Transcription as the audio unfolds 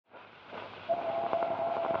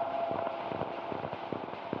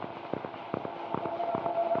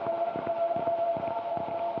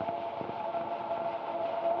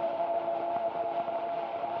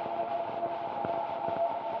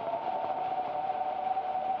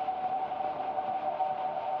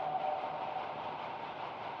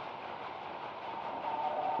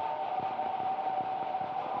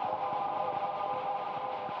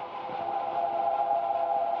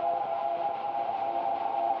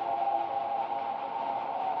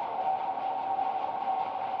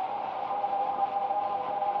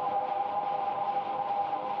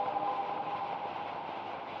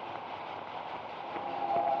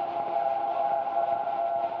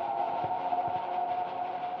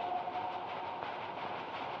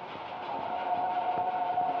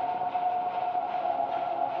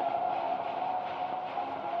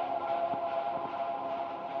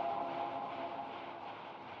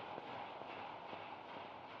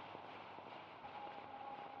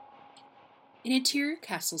In Interior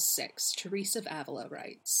Castle 6, Teresa of Avila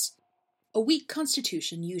writes, "A weak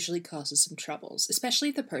constitution usually causes some troubles, especially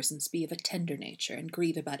if the persons be of a tender nature and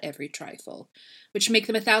grieve about every trifle, which make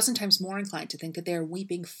them 1,000 times more inclined to think that they are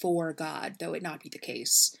weeping for God, though it not be the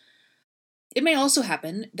case. It may also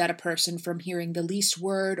happen that a person from hearing the least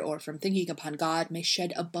word or from thinking upon God may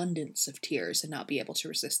shed abundance of tears and not be able to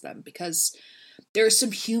resist them, because there is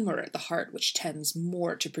some humor at the heart which tends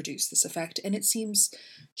more to produce this effect, and it seems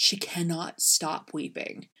she cannot stop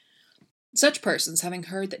weeping. Such persons, having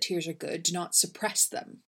heard that tears are good, do not suppress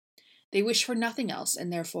them. They wish for nothing else,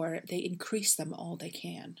 and therefore they increase them all they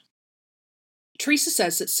can." Teresa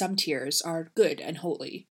says that some tears are good and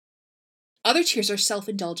holy. Other tears are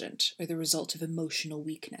self-indulgent, or the result of emotional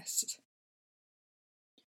weakness.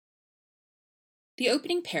 The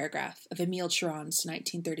opening paragraph of Emil Cioran's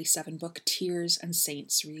 1937 book Tears and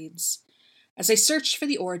Saints reads, "As I searched for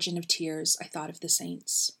the origin of tears, I thought of the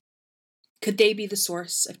saints. Could they be the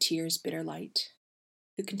source of tears' bitter light?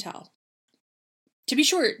 Who can tell? To be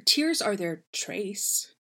sure, tears are their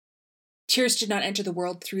trace. Tears did not enter the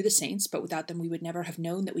world through the saints, but without them we would never have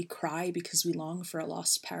known that we cry because we long for a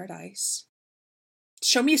lost paradise.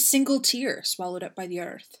 Show me a single tear swallowed up by the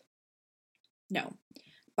earth. No,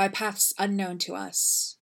 by paths unknown to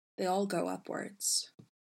us, they all go upwards."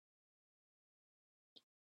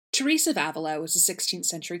 Teresa of Avila was a 16th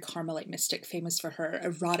century Carmelite mystic famous for her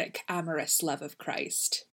erotic, amorous love of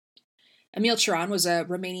Christ. Emil Cioran was a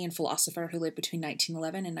Romanian philosopher who lived between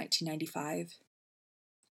 1911 and 1995.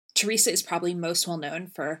 Teresa is probably most well known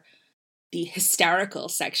for the hysterical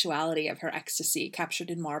sexuality of her ecstasy captured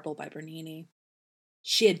in marble by Bernini.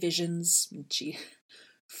 She had visions, and she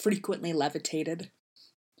frequently levitated.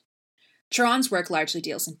 Cioran's work largely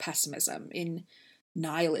deals in pessimism, in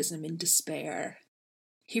nihilism, in despair.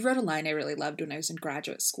 He wrote a line I really loved when I was in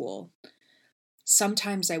graduate school.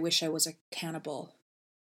 "Sometimes I wish I was a cannibal,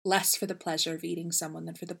 less for the pleasure of eating someone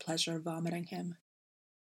than for the pleasure of vomiting him."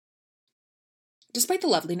 Despite the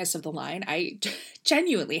loveliness of the line, I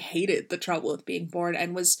genuinely hated the trouble of being born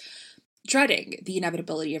and was dreading the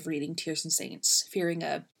inevitability of reading Tears and Saints, fearing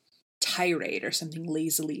a tirade or something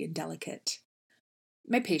lazily indelicate.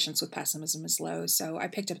 My patience with pessimism is low, so I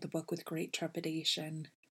picked up the book with great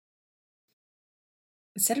trepidation.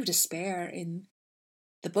 Instead of despair, in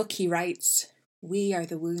the book he writes, "We are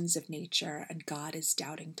the wounds of nature, and God is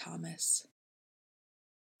doubting Thomas."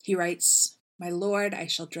 He writes, "My Lord, I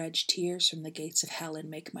shall dredge tears from the gates of hell and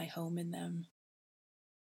make my home in them."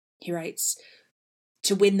 He writes,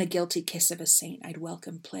 "To win the guilty kiss of a saint, I'd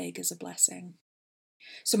welcome plague as a blessing."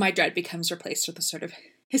 So my dread becomes replaced with a sort of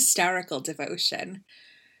hysterical devotion.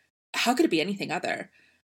 How could it be anything other?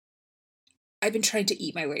 I've been trying to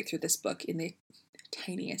eat my way through this book in the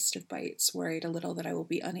tiniest of bites, worried a little that I will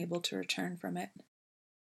be unable to return from it.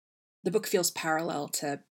 The book feels parallel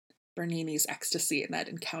to Bernini's ecstasy in that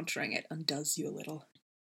encountering it undoes you a little.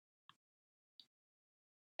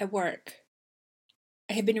 At work,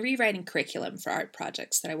 I have been rewriting curriculum for art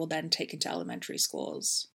projects that I will then take into elementary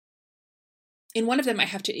schools. In one of them, I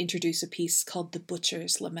have to introduce a piece called The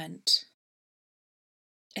Butcher's Lament.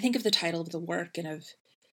 I think of the title of the work and of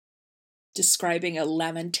describing a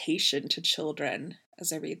lamentation to children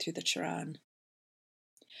as I read through the Cioran.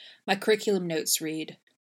 My curriculum notes read,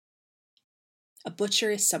 "A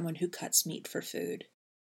butcher is someone who cuts meat for food.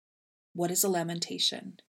 What is a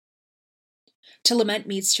lamentation? To lament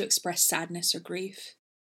means to express sadness or grief.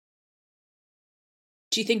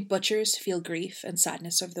 Do you think butchers feel grief and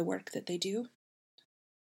sadness over the work that they do?"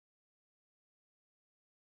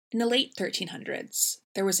 In the late 1300s,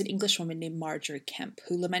 there was an Englishwoman named Margery Kempe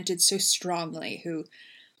who lamented so strongly, who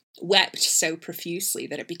wept so profusely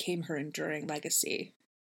that it became her enduring legacy.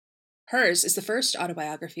 Hers is the first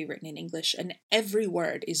autobiography written in English, and every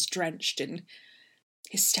word is drenched in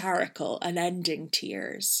hysterical, unending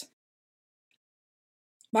tears.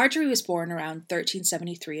 Margery was born around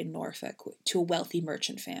 1373 in Norfolk to a wealthy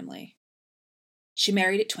merchant family. She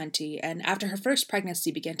married at 20, and after her first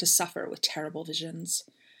pregnancy began to suffer with terrible visions.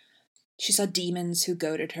 She saw demons who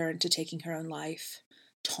goaded her into taking her own life,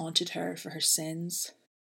 taunted her for her sins.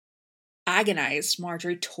 Agonized,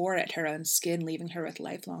 Margery tore at her own skin, leaving her with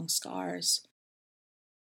lifelong scars.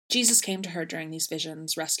 Jesus came to her during these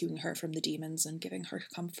visions, rescuing her from the demons and giving her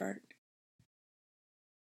comfort.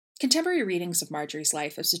 Contemporary readings of Margery's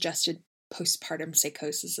life have suggested postpartum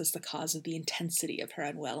psychosis as the cause of the intensity of her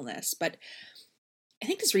unwellness, but I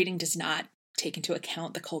think this reading does not take into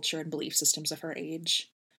account the culture and belief systems of her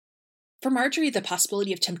age. For Margery, the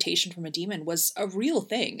possibility of temptation from a demon was a real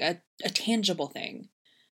thing, a tangible thing.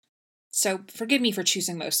 So forgive me for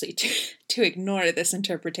choosing mostly to ignore this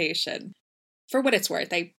interpretation. For what it's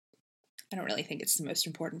worth, I I don't really think it's the most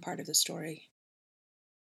important part of the story.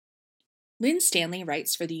 Lynn Stanley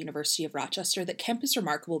writes for the University of Rochester that Kempe is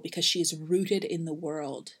remarkable because she is rooted in the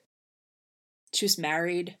world. She was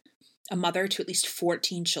married, a mother to at least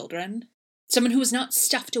 14 children, someone who was not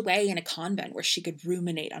stuffed away in a convent where she could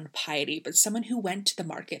ruminate on piety, but someone who went to the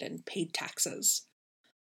market and paid taxes.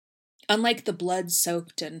 Unlike the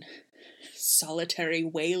blood-soaked and solitary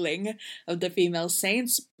wailing of the female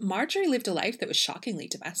saints, Margery lived a life that was shockingly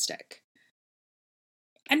domestic.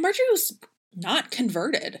 And Margery was not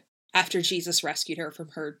converted after Jesus rescued her from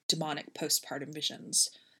her demonic postpartum visions.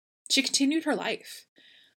 She continued her life,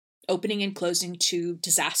 opening and closing two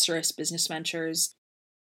disastrous business ventures,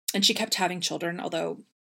 and she kept having children, although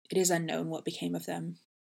it is unknown what became of them.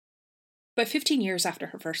 But 15 years after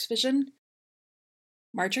her first vision,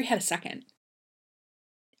 Margery had a second.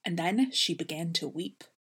 And then she began to weep.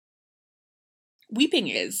 Weeping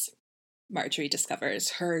is, Margery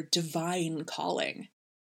discovers, her divine calling.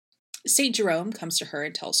 St. Jerome comes to her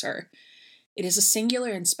and tells her, "It is a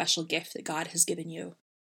singular and special gift that God has given you,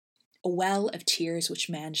 a well of tears which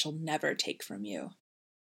man shall never take from you."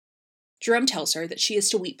 Jerome tells her that she is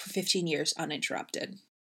to weep for 15 years uninterrupted.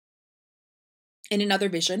 In another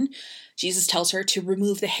vision, Jesus tells her to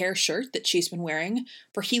remove the hair shirt that she's been wearing,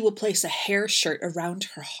 for he will place a hair shirt around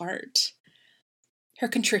her heart. Her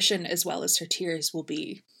contrition as well as her tears will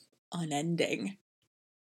be unending.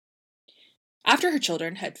 After her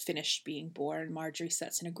children had finished being born, Margery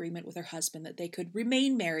sets an agreement with her husband that they could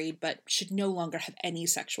remain married but should no longer have any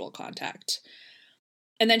sexual contact.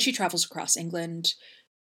 And then she travels across England,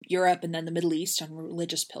 Europe, and then the Middle East on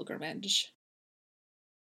religious pilgrimage.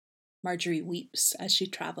 Margery weeps as she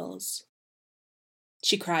travels.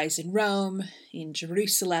 She cries in Rome, in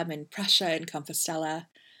Jerusalem, in Prussia, in Compostela.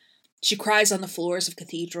 She cries on the floors of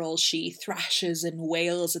cathedrals. She thrashes and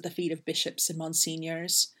wails at the feet of bishops and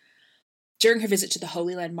monsignors. During her visit to the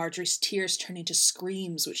Holy Land, Margery's tears turn into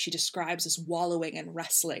screams, which she describes as wallowing and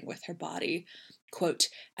wrestling with her body, quote,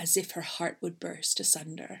 as if her heart would burst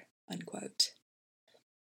asunder, unquote.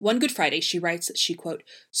 One Good Friday, she writes that she, quote,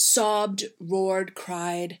 sobbed, roared,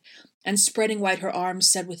 cried, and spreading wide her arms,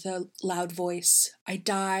 said with a loud voice, I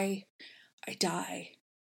die,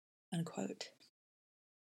 unquote.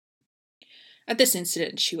 At this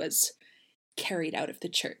incident, she was carried out of the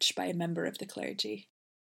church by a member of the clergy.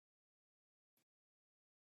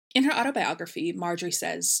 In her autobiography, Margery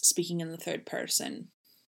says, speaking in the third person,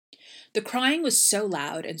 the crying was so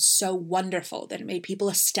loud and so wonderful that it made people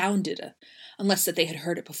astounded, unless that they had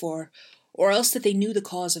heard it before, or else that they knew the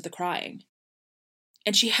cause of the crying.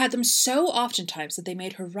 And she had them so oftentimes that they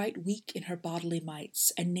made her right weak in her bodily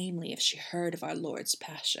mights, and namely if she heard of our Lord's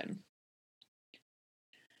passion.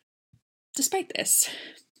 Despite this,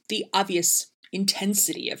 the obvious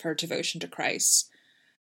intensity of her devotion to Christ,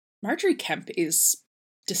 Margery Kempe is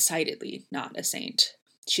decidedly not a saint.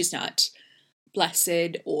 She's not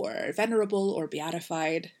blessed or venerable or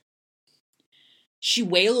beatified. She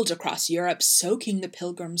wailed across Europe, soaking the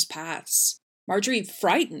pilgrims' paths. Margery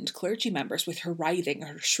frightened clergy members with her writhing,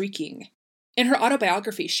 her shrieking. In her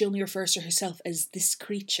autobiography, she only refers to herself as this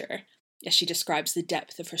creature, as she describes the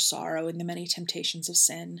depth of her sorrow and the many temptations of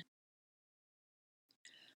sin.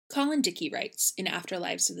 Colin Dickey writes in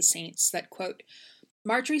Afterlives of the Saints that, quote,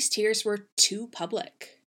 Margery's tears were too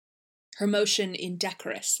public, her motion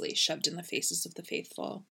indecorously shoved in the faces of the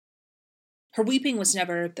faithful. Her weeping was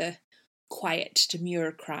never the quiet,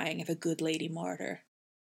 demure crying of a good lady martyr.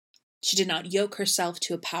 She did not yoke herself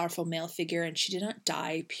to a powerful male figure, and she did not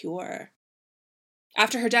die pure.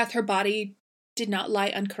 After her death, her body did not lie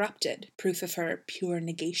uncorrupted, proof of her pure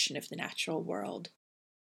negation of the natural world.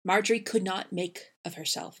 Margery could not make of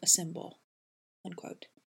herself a symbol, unquote.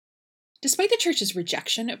 Despite the church's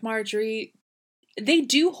rejection of Margery, they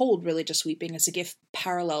do hold religious weeping as a gift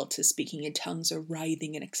parallel to speaking in tongues or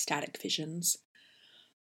writhing in ecstatic visions.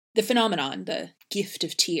 The phenomenon, the gift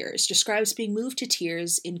of tears, describes being moved to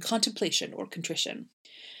tears in contemplation or contrition.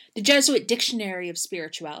 The Jesuit Dictionary of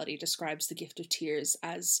Spirituality describes the gift of tears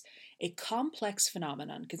as a complex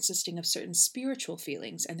phenomenon consisting of certain spiritual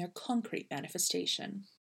feelings and their concrete manifestation.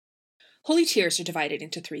 Holy tears are divided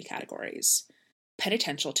into three categories: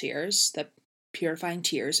 penitential tears, the purifying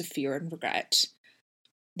tears of fear and regret,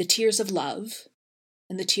 the tears of love,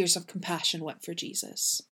 and the tears of compassion wept for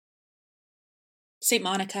Jesus. St.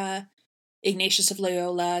 Monica, Ignatius of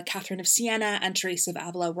Loyola, Catherine of Siena, and Teresa of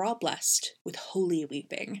Avila were all blessed with holy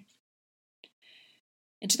weeping.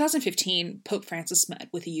 In 2015, Pope Francis met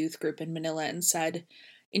with a youth group in Manila and said,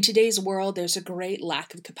 "In today's world, there's a great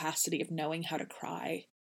lack of capacity of knowing how to cry.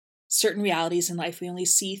 Certain realities in life we only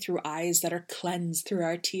see through eyes that are cleansed through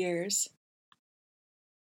our tears."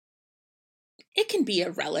 It can be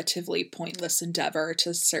a relatively pointless endeavor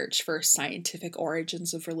to search for scientific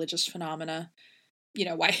origins of religious phenomena.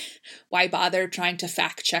 Why bother trying to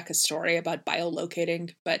fact check a story about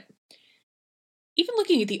biolocating? But even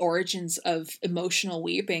looking at the origins of emotional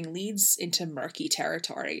weeping leads into murky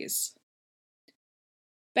territories.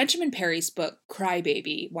 Benjamin Perry's book, Cry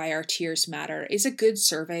Baby, Why Our Tears Matter, is a good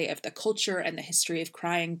survey of the culture and the history of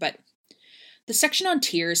crying, but the section on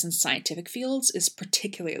tears in scientific fields is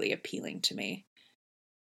particularly appealing to me.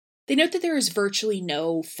 They note that there is virtually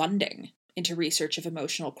no funding into research of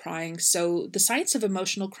emotional crying, so the science of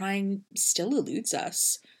emotional crying still eludes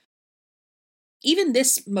us. Even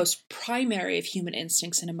this most primary of human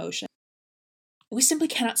instincts and emotion, we simply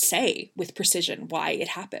cannot say with precision why it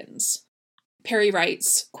happens. Perry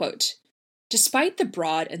writes, quote, "Despite the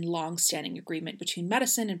broad and long-standing agreement between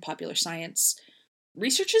medicine and popular science,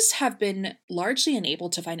 researchers have been largely unable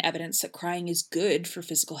to find evidence that crying is good for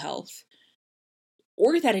physical health,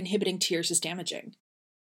 or that inhibiting tears is damaging.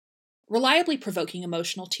 Reliably provoking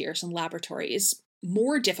emotional tears in laboratory is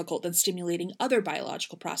more difficult than stimulating other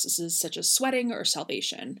biological processes such as sweating or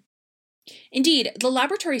salivation. Indeed, the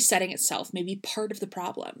laboratory setting itself may be part of the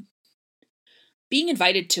problem. Being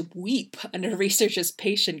invited to weep under researchers'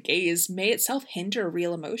 patient gaze may itself hinder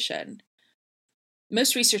real emotion.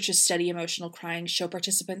 Most researchers study emotional crying, show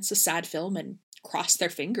participants a sad film, and cross their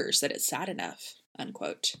fingers that it's sad enough."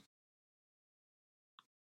 Unquote.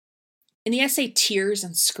 In the essay Tears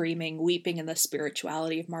and Screaming, Weeping and the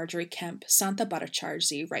Spirituality of Margery Kempe, Santa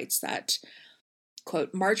Bhattacharjee writes that,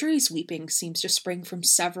 quote, "Margery's weeping seems to spring from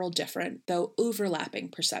several different, though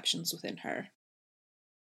overlapping, perceptions within her.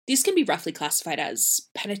 These can be roughly classified as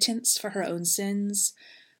penitence for her own sins,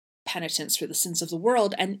 penitence for the sins of the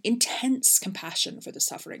world, and intense compassion for the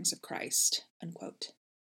sufferings of Christ." Unquote.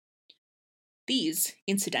 These,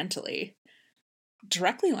 incidentally,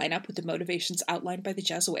 directly line up with the motivations outlined by the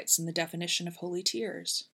Jesuits in the definition of holy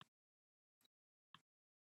tears.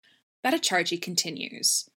 Bhattacharjee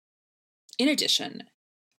continues, "In addition,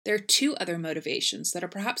 there are two other motivations that are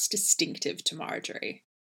perhaps distinctive to Margery.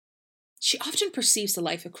 She often perceives the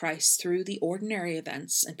life of Christ through the ordinary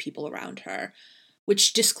events and people around her,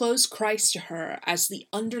 which disclose Christ to her as the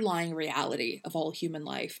underlying reality of all human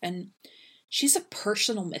life, and she's a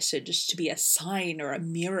personal message to be a sign or a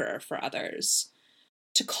mirror for others,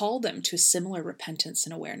 to call them to a similar repentance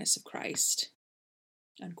and awareness of Christ."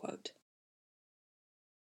 Unquote.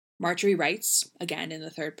 Margery writes, again in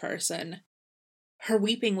the third person, "Her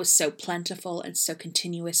weeping was so plentiful and so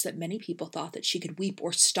continuous that many people thought that she could weep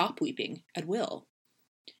or stop weeping at will.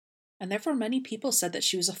 And therefore many people said that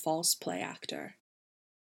she was a false play actor."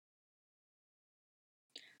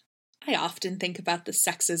 I often think about the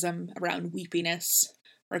sexism around weepiness,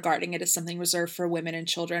 regarding it as something reserved for women and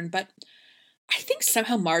children, but I think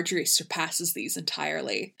somehow Margery surpasses these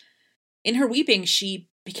entirely. In her weeping, she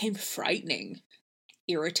became frightening,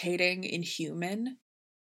 irritating, inhuman.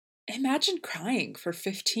 Imagine crying for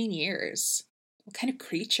 15 years. What kind of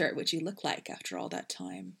creature would you look like after all that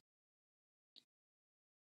time?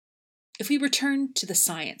 If we return to the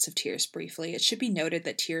science of tears briefly, it should be noted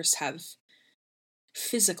that tears have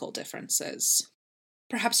physical differences.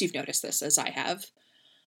 Perhaps you've noticed this, as I have.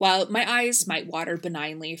 While my eyes might water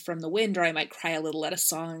benignly from the wind, or I might cry a little at a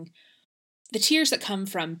song, the tears that come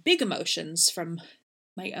from big emotions, from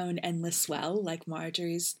my own endless well, like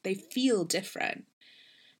Margery's, they feel different.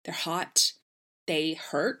 They're hot, they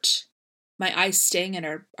hurt, my eyes sting and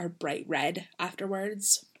are bright red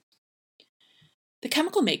afterwards. The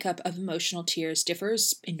chemical makeup of emotional tears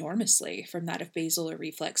differs enormously from that of basal or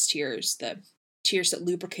reflex tears, the tears that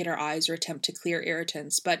lubricate our eyes or attempt to clear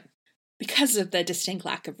irritants, but because of the distinct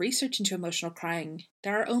lack of research into emotional crying,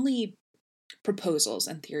 there are only proposals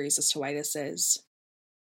and theories as to why this is.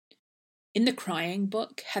 In the Crying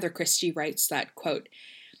book, Heather Christie writes that, quote,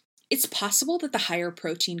 "It's possible that the higher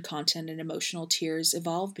protein content in emotional tears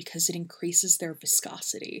evolve because it increases their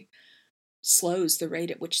viscosity, slows the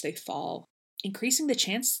rate at which they fall, increasing the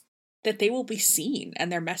chance that they will be seen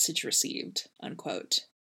and their message received." Unquote.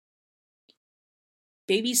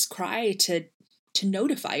 Babies cry to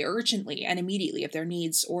notify urgently and immediately of their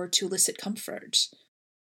needs or to elicit comfort.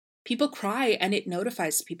 People cry and it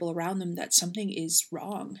notifies people around them that something is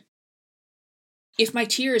wrong. If my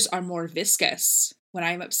tears are more viscous, when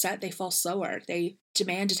I am upset, they fall slower. They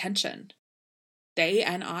demand attention. They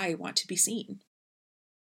and I want to be seen.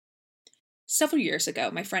 Several years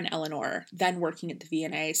ago, my friend Eleanor, then working at the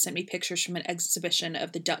V&A, sent me pictures from an exhibition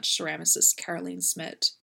of the Dutch ceramicist Carolein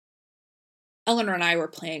Smit. Eleanor and I were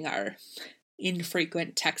playing our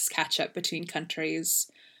infrequent text catch-up between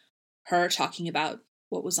countries, her talking about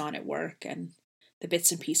what was on at work, and the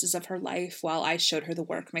bits and pieces of her life while I showed her the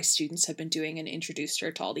work my students had been doing and introduced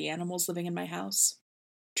her to all the animals living in my house.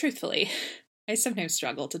 Truthfully, I sometimes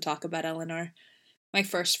struggle to talk about Eleanor, my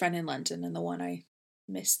first friend in London and the one I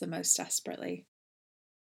miss the most desperately.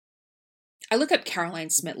 I look up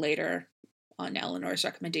Carolein Smit later on Eleanor's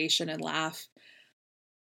recommendation and laugh.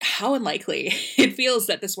 How unlikely it feels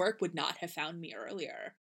that this work would not have found me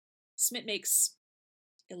earlier. Smit makes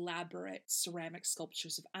elaborate ceramic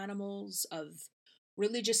sculptures of animals, of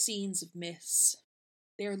religious scenes, of myths.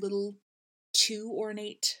 They are a little too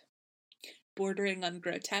ornate, bordering on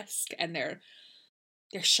grotesque, and their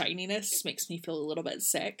shininess makes me feel a little bit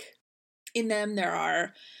sick. In them, there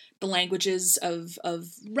are the languages of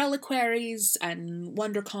reliquaries and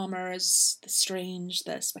wonder commerce, the strange,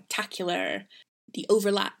 the spectacular, the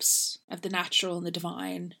overlaps of the natural and the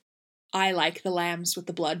divine. I like the lambs with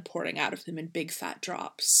the blood pouring out of them in big fat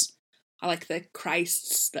drops. I like the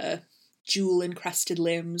Christs, the jewel-encrusted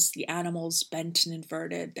limbs, the animals bent and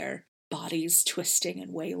inverted, their bodies twisting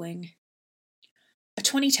and wailing. A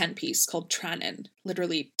 2010 piece called Tranen,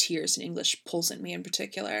 literally tears in English, pulls at me in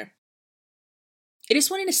particular. It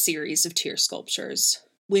is one in a series of tear sculptures,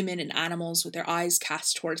 women and animals with their eyes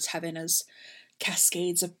cast towards heaven as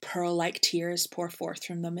cascades of pearl-like tears pour forth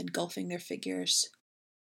from them, engulfing their figures.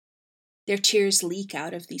 Their tears leak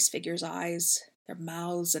out of these figures' eyes, their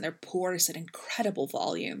mouths, and their pores at incredible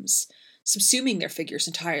volumes, subsuming their figures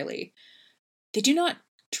entirely. They do not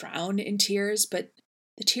drown in tears, but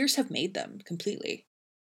the tears have made them completely,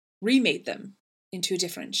 remade them into a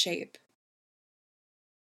different shape.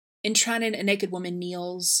 In Tranen, a naked woman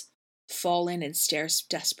kneels, fallen, and stares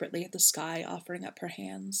desperately at the sky, offering up her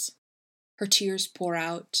hands. Her tears pour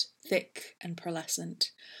out, thick and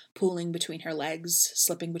pearlescent, pooling between her legs,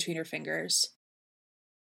 slipping between her fingers.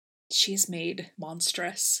 She is made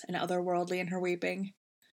monstrous and otherworldly in her weeping.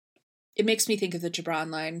 It makes me think of the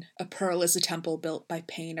Cioran line, "A pearl is a temple built by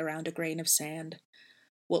pain around a grain of sand.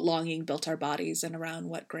 What longing built our bodies and around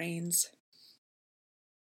what grains?"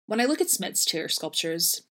 When I look at Smit's tear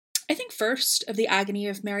sculptures, I think first of the agony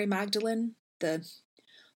of Mary Magdalene. The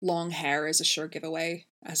long hair is a sure giveaway,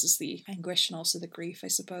 as is the anguish and also the grief, I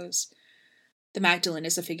suppose. The Magdalene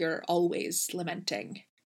is a figure always lamenting.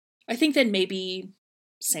 I think then maybe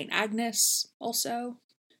Saint Agnes also.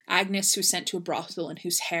 Agnes, who was sent to a brothel and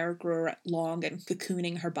whose hair grew long and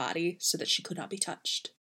cocooning her body so that she could not be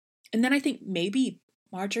touched. And then I think maybe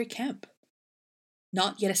Margery Kempe.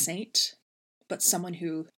 Not yet a saint, but someone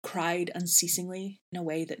who cried unceasingly in a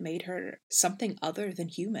way that made her something other than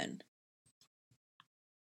human.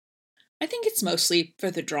 I think it's mostly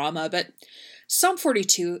for the drama, but Psalm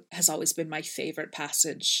 42 has always been my favorite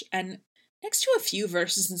passage, and next to a few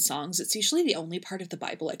verses and songs, it's usually the only part of the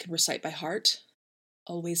Bible I can recite by heart.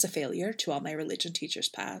 Always a failure to all my religion teachers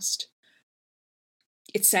past.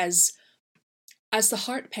 It says, "As the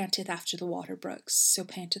hart panteth after the water brooks, so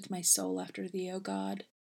panteth my soul after thee, O God.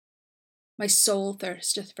 My soul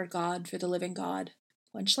thirsteth for God, for the living God.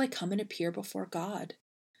 When shall I come and appear before God?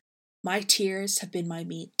 My tears have been my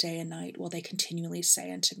meat day and night, while they continually say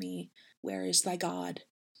unto me, Where is thy God?"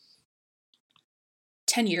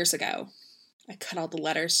 10 years ago, I cut all the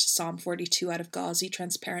letters to Psalm 42 out of gauzy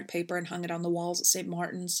transparent paper and hung it on the walls at St.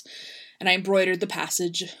 Martin's, and I embroidered the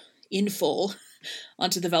passage in full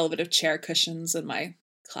onto the velvet of chair cushions, and my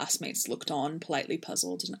classmates looked on, politely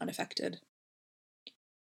puzzled and unaffected.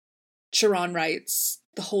 Cioran writes,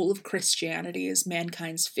 "The whole of Christianity is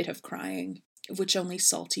mankind's fit of crying, of which only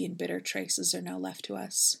salty and bitter traces are now left to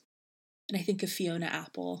us." And I think of Fiona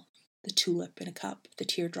Apple, the tulip in a cup, the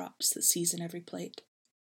teardrops that season every plate.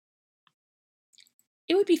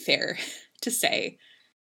 It would be fair to say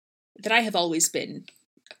that I have always been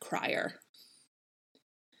a crier.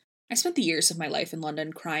 I spent the years of my life in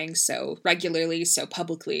London crying so regularly, so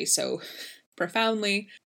publicly, so profoundly,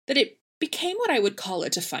 that it became what I would call a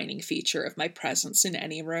defining feature of my presence in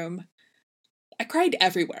any room. I cried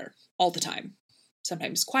everywhere, all the time.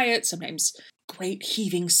 Sometimes quiet, sometimes great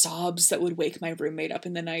heaving sobs that would wake my roommate up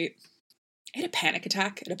in the night. I had a panic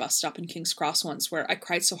attack at a bus stop in King's Cross once where I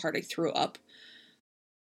cried so hard I threw up.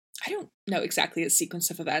 I don't know exactly the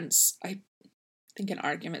sequence of events. I think an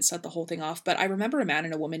argument set the whole thing off, but I remember a man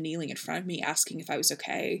and a woman kneeling in front of me asking if I was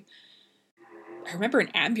okay. I remember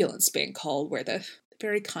an ambulance being called where the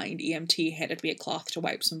very kind EMT handed me a cloth to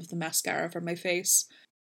wipe some of the mascara from my face.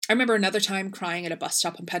 I remember another time crying at a bus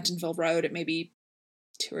stop on Pentonville Road at maybe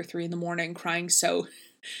 2 or 3 in the morning, crying so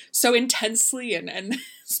intensely and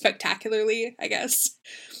spectacularly, I guess,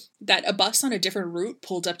 that a bus on a different route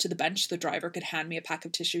pulled up to the bench so the driver could hand me a pack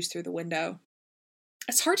of tissues through the window.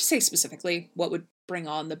 It's hard to say specifically what would bring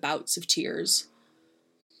on the bouts of tears.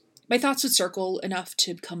 My thoughts would circle enough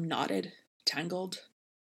to become knotted, tangled.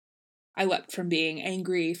 I wept from being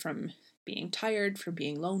angry, from being tired, from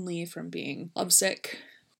being lonely, from being lovesick.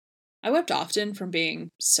 I wept often from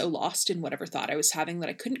being so lost in whatever thought I was having that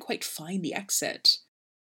I couldn't quite find the exit.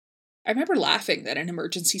 I remember laughing that an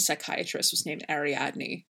emergency psychiatrist was named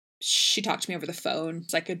Ariadne. She talked to me over the phone,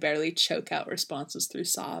 so I could barely choke out responses through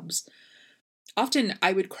sobs. Often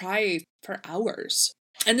I would cry for hours.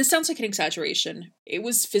 And this sounds like an exaggeration. It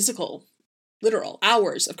was physical, literal,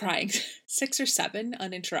 hours of crying. 6 or 7,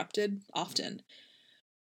 uninterrupted, often.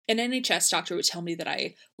 An NHS doctor would tell me that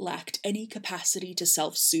I lacked any capacity to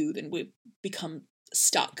self-soothe and would become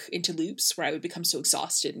stuck into loops where I would become so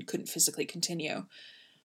exhausted and couldn't physically continue.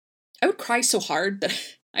 I would cry so hard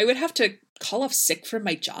that I would have to call off sick from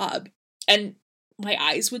my job, and my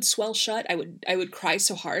eyes would swell shut. I would cry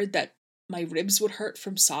so hard that my ribs would hurt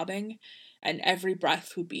from sobbing, and every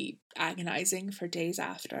breath would be agonizing for days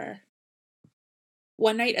after.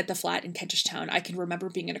 One night at the flat in Kentish Town, I can remember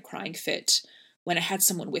being in a crying fit when I had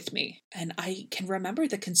someone with me, and I can remember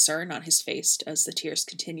the concern on his face as the tears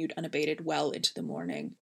continued unabated well into the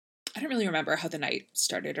morning. I don't really remember how the night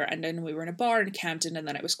started or ended. We were in a bar in Camden, and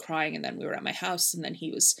then I was crying, and then we were at my house, and then he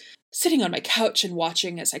was sitting on my couch and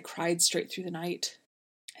watching as I cried straight through the night.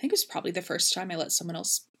 I think it was probably the first time I let someone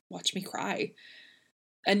else watch me cry.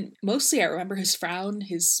 And mostly I remember his frown,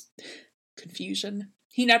 his confusion.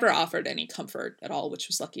 He never offered any comfort at all, which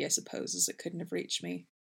was lucky, I suppose, as it couldn't have reached me.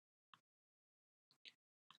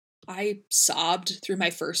 I sobbed through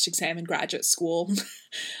my first exam in graduate school.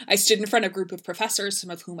 I stood in front of a group of professors,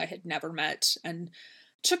 some of whom I had never met, and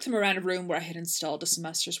took them around a room where I had installed a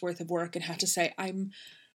semester's worth of work and had to say, "I'm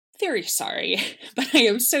very sorry, but I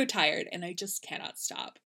am so tired and I just cannot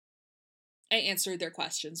stop." I answered their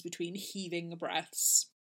questions between heaving breaths.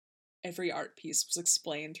 Every art piece was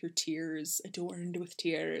explained through tears, adorned with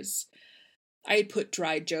tears. I had put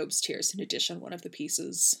dried Job's tears in addition one of the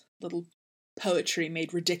pieces, little poetry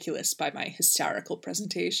made ridiculous by my hysterical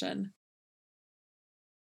presentation.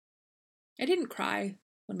 I didn't cry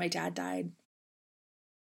when my dad died.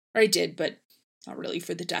 Or I did, but not really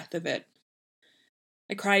for the death of it.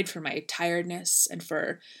 I cried for my tiredness and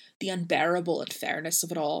for the unbearable unfairness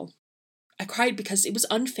of it all. I cried because it was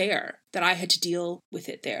unfair that I had to deal with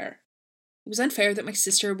it there. It was unfair that my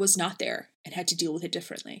sister was not there and had to deal with it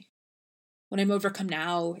differently. When I'm overcome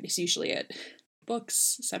now, it is usually at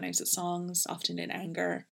books, sometimes at songs, often in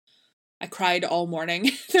anger. I cried all morning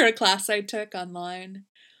through a class I took online.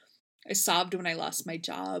 I sobbed when I lost my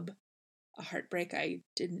job, a heartbreak I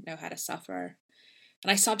didn't know how to suffer. And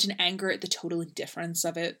I sobbed in anger at the total indifference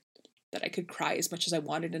of it, that I could cry as much as I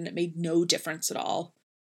wanted and it made no difference at all.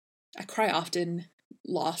 I cry often,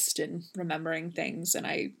 lost in remembering things, and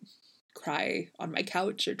I cry on my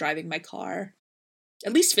couch or driving my car.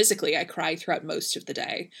 At least physically, I cry throughout most of the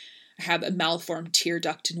day. I have a malformed tear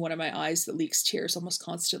duct in one of my eyes that leaks tears almost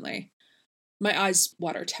constantly. My eyes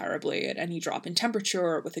water terribly at any drop in temperature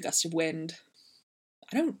or with a gust of wind.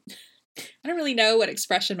 I don't really know what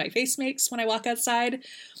expression my face makes when I walk outside,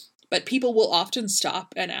 but people will often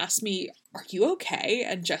stop and ask me, "Are you okay?"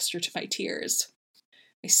 and gesture to my tears.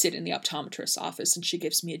 I sit in the optometrist's office and she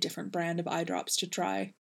gives me a different brand of eye drops to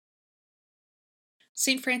try.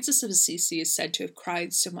 St. Francis of Assisi is said to have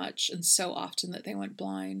cried so much and so often that they went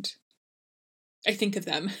blind. I think of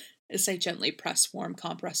them as I gently press warm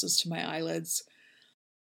compresses to my eyelids.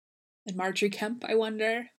 And Margery Kempe, I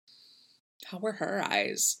wonder, how were her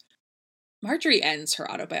eyes? Margery ends her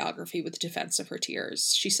autobiography with a defense of her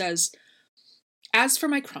tears. She says, "As for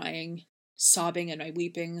my crying, sobbing and my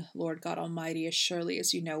weeping, Lord God Almighty, as surely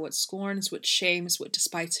as you know what scorns, what shames, what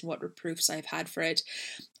despites, and what reproofs I have had for it,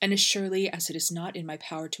 and as surely as it is not in my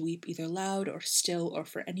power to weep either loud or still or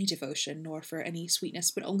for any devotion, nor for any sweetness,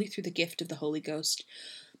 but only through the gift of the Holy Ghost,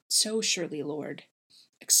 so surely, Lord,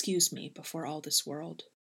 excuse me before all this world."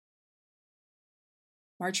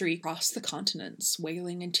 Margery crossed the continents,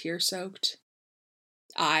 wailing and tear-soaked.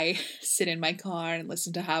 I sit in my car and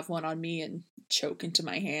listen to Have One on Me and choke into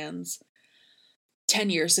my hands. 10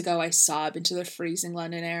 years ago, I sob into the freezing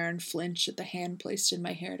London air and flinch at the hand placed in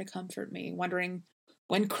my hair to comfort me, wondering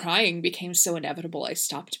when crying became so inevitable I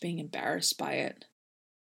stopped being embarrassed by it.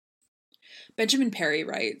 Benjamin Perry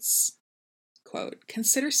writes, quote,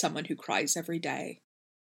 "Consider someone who cries every day.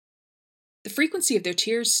 The frequency of their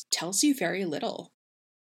tears tells you very little.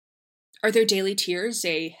 Are their daily tears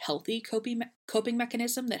a healthy coping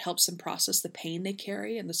mechanism that helps them process the pain they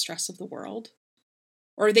carry and the stress of the world?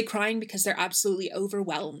 Or are they crying because they're absolutely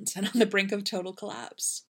overwhelmed and on the brink of total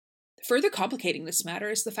collapse? Further complicating this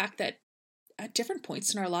matter is the fact that at different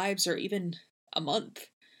points in our lives, or even a month,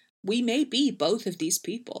 we may be both of these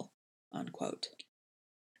people.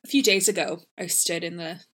 A few days ago, I stood in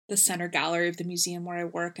the center gallery of the museum where I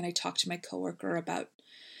work, and I talked to my coworker about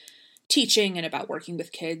teaching and about working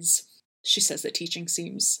with kids. She says that teaching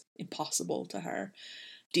seems impossible to her.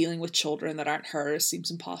 Dealing with children that aren't hers seems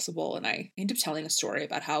impossible. And I end up telling a story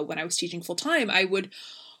about how when I was teaching full time, I would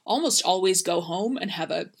almost always go home and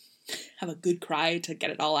have a good cry to get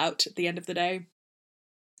it all out at the end of the day.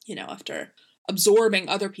 After absorbing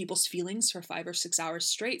other people's feelings for 5 or 6 hours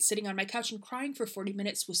straight, sitting on my couch and crying for 40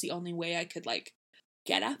 minutes was the only way I could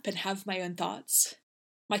get up and have my own thoughts.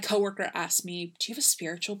 My coworker asked me, "Do you have a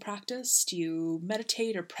spiritual practice? Do you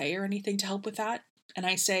meditate or pray or anything to help with that?" And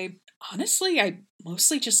I say, "Honestly, I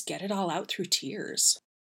mostly just get it all out through tears."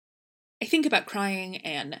 I think about crying,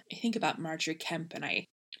 and I think about Margery Kempe, and I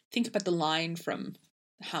think about the line from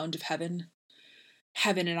The Hound of Heaven.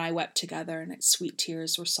 "Heaven and I wept together, and its sweet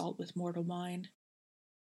tears were salt with mortal wine."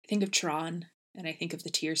 I think of Cioran, and I think of the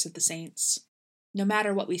tears of the saints. "No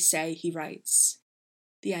matter what we say," he writes,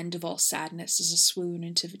 "the end of all sadness is a swoon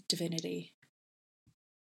into divinity."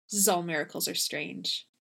 This is All Miracles Are Strange.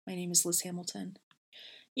 My name is Liz Hamilton.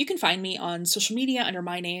 You can find me on social media under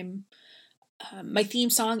my name. My theme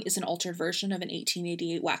song is an altered version of an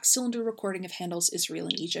 1888 wax cylinder recording of Handel's Israel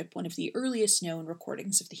in Egypt, one of the earliest known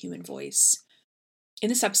recordings of the human voice. In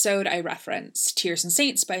this episode, I reference Tears and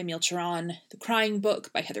Saints by Emil, The Crying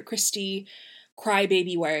Book by Heather Christie, Cry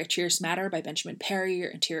Baby Why Tears Matter by Benjamin Perry,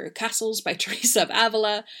 Interior Castles by Teresa of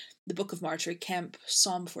Avila, The Book of Margery Kempe,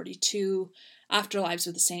 Psalm 42, Afterlives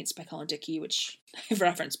of the Saints by Colin Dickey, which I've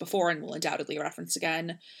referenced before and will undoubtedly reference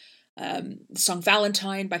again, the song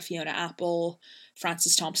Valentine by Fiona Apple,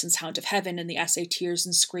 Francis Thompson's Hound of Heaven, and the essay Tears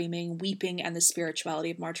and Screaming, Weeping and the Spirituality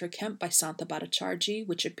of Margery Kempe by Santa Bhattacharjee,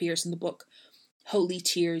 which appears in the book Holy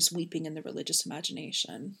Tears, Weeping in the Religious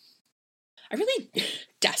Imagination. I really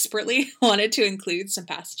desperately wanted to include some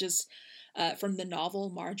passages from the novel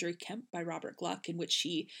Margery Kempe by Robert Gluck, in which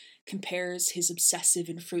he compares his obsessive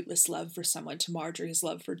and fruitless love for someone to Margery's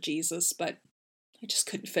love for Jesus, but I just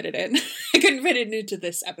couldn't fit it in. I couldn't fit it into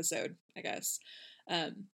this episode, I guess.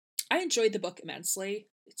 I enjoyed the book immensely.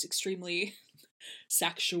 It's extremely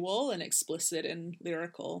sexual and explicit and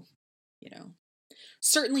lyrical,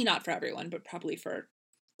 Certainly not for everyone, but probably for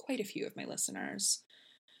quite a few of my listeners.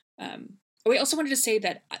 I also wanted to say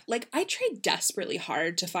that, I tried desperately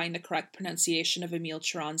hard to find the correct pronunciation of Emil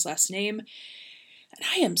Cioran's last name, and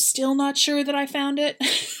I am still not sure that I found it.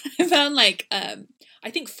 I found, I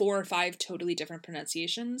think 4 or 5 totally different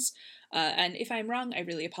pronunciations, and if I'm wrong, I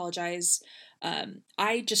really apologize.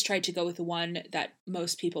 I just tried to go with the one that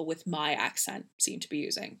most people with my accent seem to be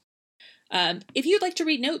using. If you'd like to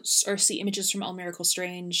read notes or see images from All Miracles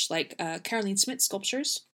Strange, like Carolein Smit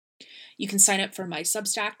sculptures, you can sign up for my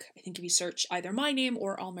Substack. I think if you search either my name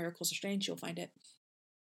or All Miracles Are Strange, you'll find it.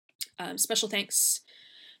 Special thanks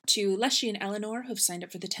to Leshy and Eleanor, who've signed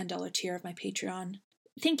up for the $10 tier of my Patreon.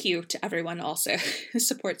 Thank you to everyone also who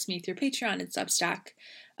supports me through Patreon and Substack.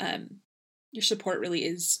 Your support really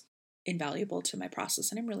is invaluable to my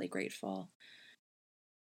process, and I'm really grateful.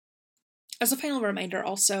 As a final reminder,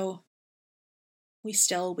 also, we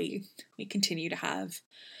continue to have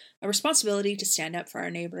a responsibility to stand up for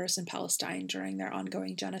our neighbors in Palestine during their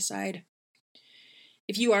ongoing genocide.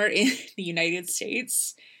 If you are in the United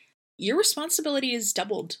States, your responsibility is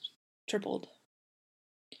doubled, tripled.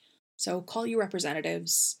 So call your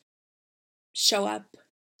representatives, show up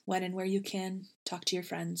when and where you can, talk to your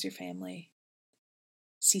friends, your family.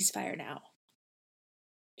 Ceasefire now.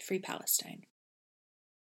 Free Palestine.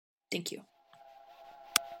 Thank you.